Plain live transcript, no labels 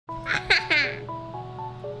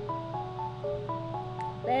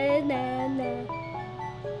na na.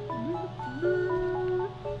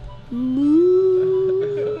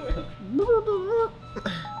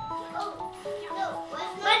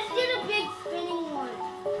 Let's do the big spinning one.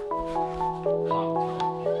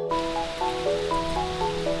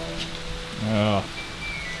 Oh.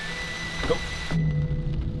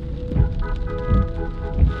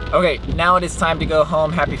 Okay, now it is time to go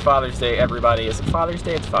home. Happy Father's Day, everybody. Is it Father's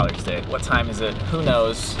Day? It's Father's Day. What time is it? Who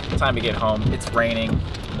knows? Time to get home. It's raining.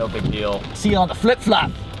 No big deal. See you on the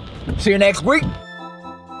flip-flop. See you next week.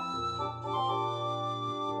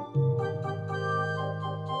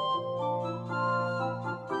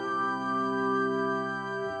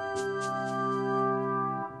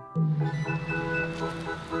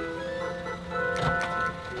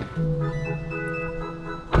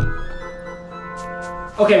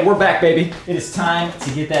 Okay, we're back, baby. It is time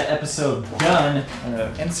to get that episode done. I'm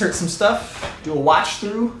gonna insert some stuff, do a watch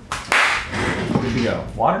through. Good to go.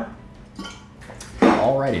 Water?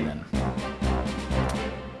 Alrighty then.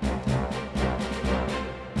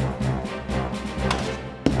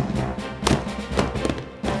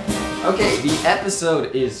 Okay, the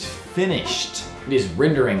episode is finished. It is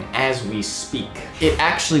rendering as we speak. It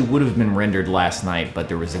actually would have been rendered last night, but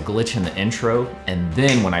there was a glitch in the intro, and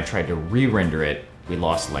then when I tried to re-render it, we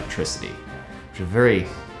lost electricity, which is very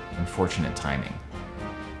unfortunate timing.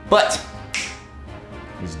 But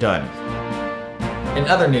it's done. In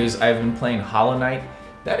other news, I've been playing Hollow Knight.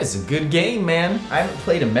 That is a good game, man. I haven't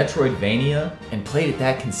played a Metroidvania and played it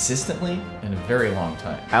that consistently in a very long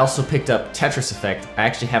time. I also picked up Tetris Effect. I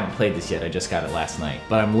actually haven't played this yet, I just got it last night.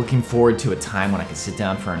 But I'm looking forward to a time when I can sit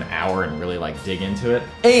down for an hour and really like dig into it.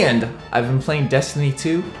 And I've been playing Destiny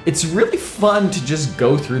 2. It's really fun to just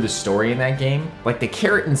go through the story in that game. Like the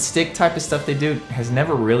carrot and stick type of stuff they do has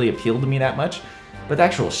never really appealed to me that much. But the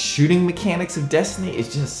actual shooting mechanics of Destiny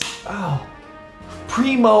is just, oh,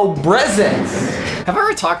 primo presence. Have I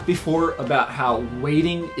ever talked before about how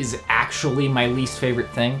waiting is actually my least favorite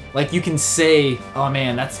thing? Like you can say, oh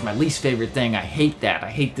man, that's my least favorite thing. I hate that. I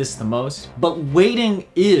hate this the most. But waiting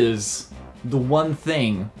is the one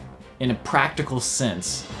thing in a practical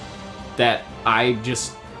sense that I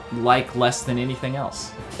just like less than anything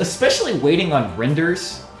else. Especially waiting on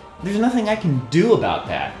renders. There's nothing I can do about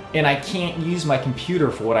that. And I can't use my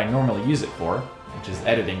computer for what I normally use it for, which is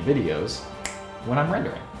editing videos, when I'm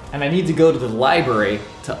rendering. And I need to go to the library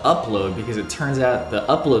to upload because it turns out the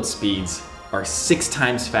upload speeds are 6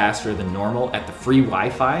 times faster than normal at the free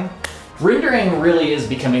Wi-Fi. Rendering really is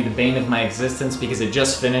becoming the bane of my existence because it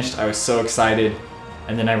just finished. I was so excited,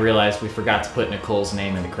 and then I realized we forgot to put Nicole's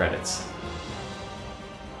name in the credits.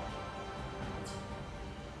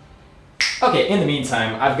 Okay, in the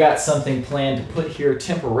meantime, I've got something planned to put here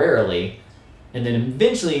temporarily, and then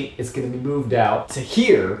eventually it's gonna be moved out to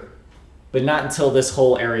here, but not until this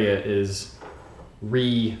whole area is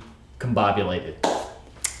recombobulated.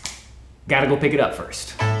 Gotta go pick it up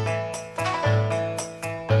first.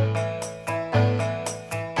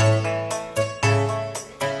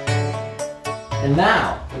 And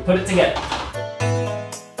now, we put it together.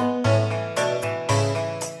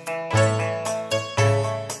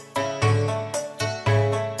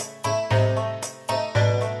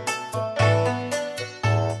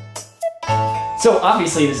 So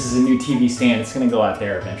obviously this is a new TV stand, it's gonna go out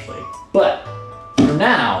there eventually. But for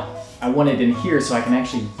now, I want it in here so I can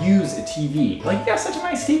actually use a TV. Like, you got such a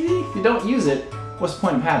nice TV, if you don't use it, what's the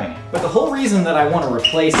point of having it? But the whole reason that I want to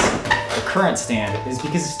replace the current stand is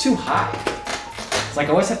because it's too high. It's like I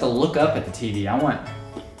always have to look up at the TV. I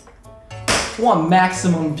want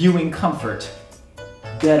maximum viewing comfort.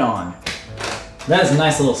 Dead on. That is a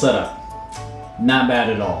nice little setup. Not bad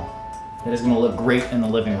at all. That is gonna look great in the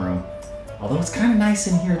living room. Although it's kind of nice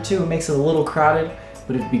in here too. It makes it a little crowded,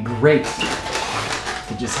 but it'd be great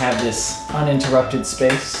to just have this uninterrupted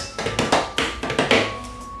space. I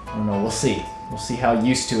don't know, we'll see. We'll see how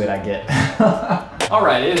used to it I get. All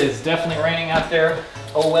right, it is definitely raining out there.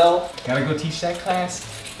 Oh well, gotta go teach that class.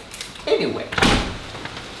 Anyway.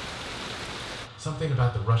 Something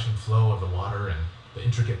about the rushing flow of the water and the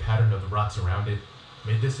intricate pattern of the rocks around it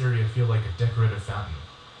made this area feel like a decorative fountain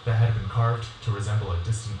that had been carved to resemble a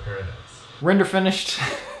distant paradise. Render finished.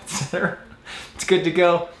 It's good to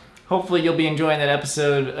go. Hopefully you'll be enjoying that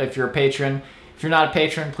episode if you're a patron. If you're not a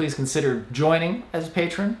patron, please consider joining as a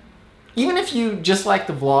patron. Even if you just like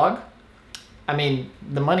the vlog, I mean,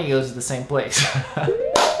 the money goes to the same place.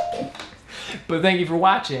 But thank you for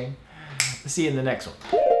watching. See you in the next one.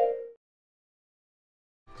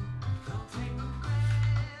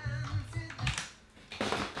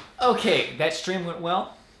 Okay, that stream went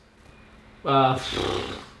well.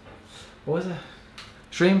 What was it?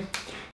 Stream?